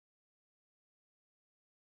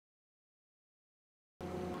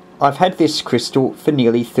I've had this crystal for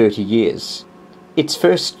nearly 30 years. Its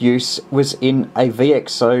first use was in a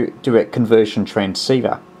VXO direct conversion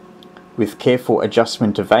transceiver. With careful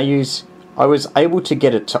adjustment of values, I was able to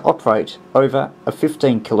get it to operate over a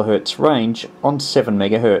 15 kHz range on 7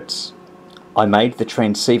 MHz. I made the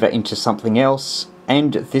transceiver into something else,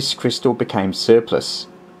 and this crystal became surplus.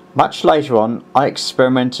 Much later on, I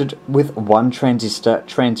experimented with one transistor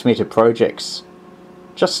transmitter projects,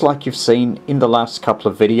 just like you've seen in the last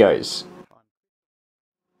couple of videos.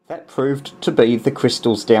 That proved to be the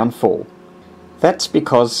crystal's downfall. That's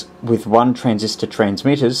because with one transistor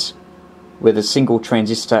transmitters, where the single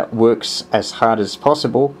transistor works as hard as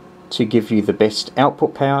possible to give you the best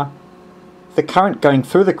output power, the current going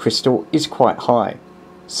through the crystal is quite high,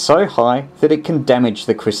 so high that it can damage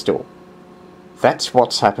the crystal. That's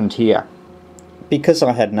what's happened here. Because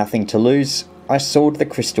I had nothing to lose, I sawed the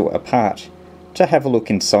crystal apart to have a look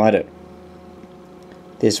inside it.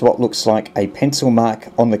 There's what looks like a pencil mark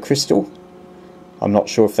on the crystal. I'm not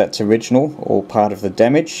sure if that's original or part of the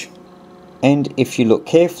damage. And if you look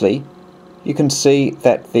carefully, you can see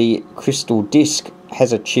that the crystal disc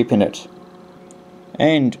has a chip in it.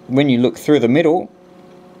 And when you look through the middle,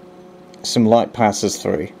 some light passes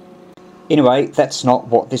through. Anyway, that's not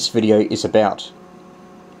what this video is about.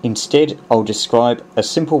 Instead, I'll describe a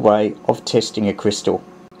simple way of testing a crystal.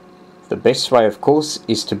 The best way, of course,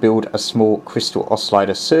 is to build a small crystal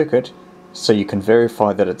oscillator circuit so you can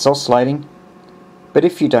verify that it's oscillating. But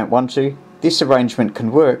if you don't want to, this arrangement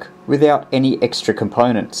can work without any extra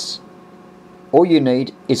components. All you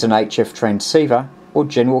need is an HF transceiver or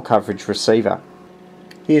general coverage receiver.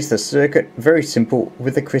 Here's the circuit, very simple,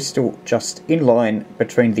 with the crystal just in line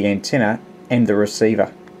between the antenna and the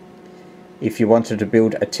receiver. If you wanted to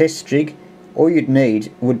build a test jig, all you'd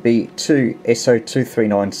need would be two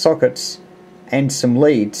SO239 sockets and some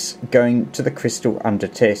leads going to the crystal under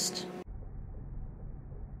test.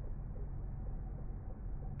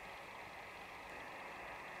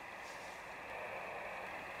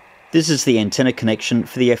 This is the antenna connection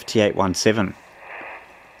for the FT817.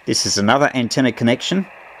 This is another antenna connection.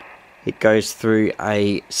 It goes through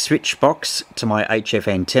a switch box to my HF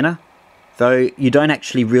antenna, though you don't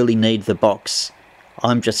actually really need the box.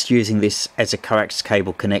 I'm just using this as a coax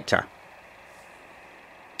cable connector.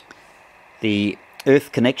 The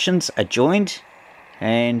earth connections are joined,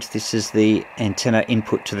 and this is the antenna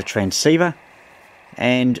input to the transceiver,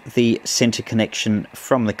 and the center connection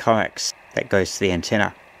from the coax that goes to the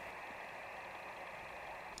antenna.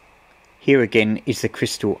 Here again is the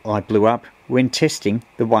crystal I blew up when testing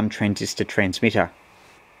the one transistor transmitter.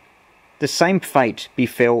 The same fate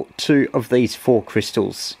befell two of these four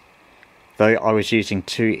crystals. Though I was using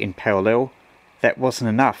two in parallel, that wasn't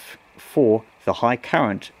enough for the high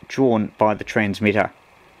current drawn by the transmitter.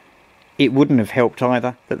 It wouldn't have helped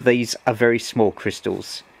either that these are very small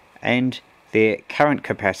crystals, and their current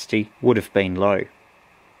capacity would have been low.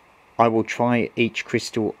 I will try each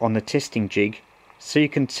crystal on the testing jig so you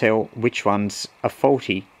can tell which ones are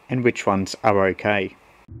faulty and which ones are okay.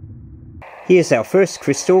 Here's our first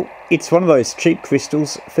crystal. It's one of those cheap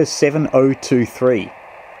crystals for 7023.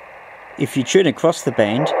 If you tune across the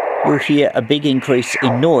band, you'll hear a big increase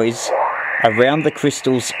in noise around the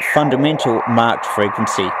crystal's fundamental marked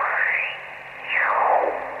frequency.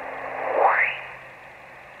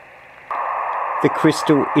 The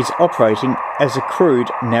crystal is operating as a crude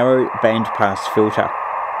narrow bandpass filter.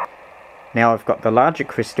 Now I've got the larger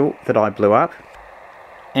crystal that I blew up,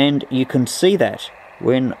 and you can see that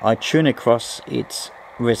when I tune across its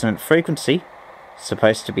resonant frequency,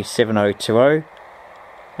 supposed to be 7020,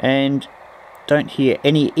 and don't hear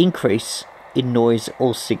any increase in noise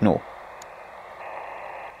or signal.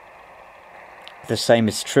 The same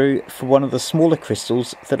is true for one of the smaller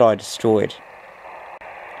crystals that I destroyed.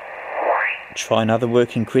 Try another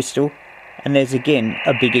working crystal, and there's again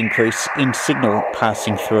a big increase in signal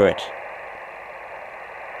passing through it.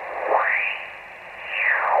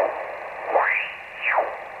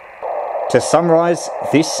 To summarise,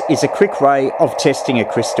 this is a quick way of testing a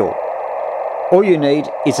crystal. All you need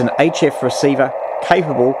is an HF receiver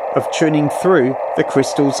capable of tuning through the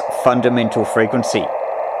crystal's fundamental frequency.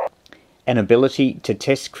 An ability to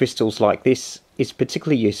test crystals like this is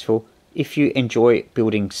particularly useful if you enjoy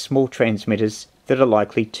building small transmitters that are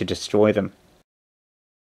likely to destroy them.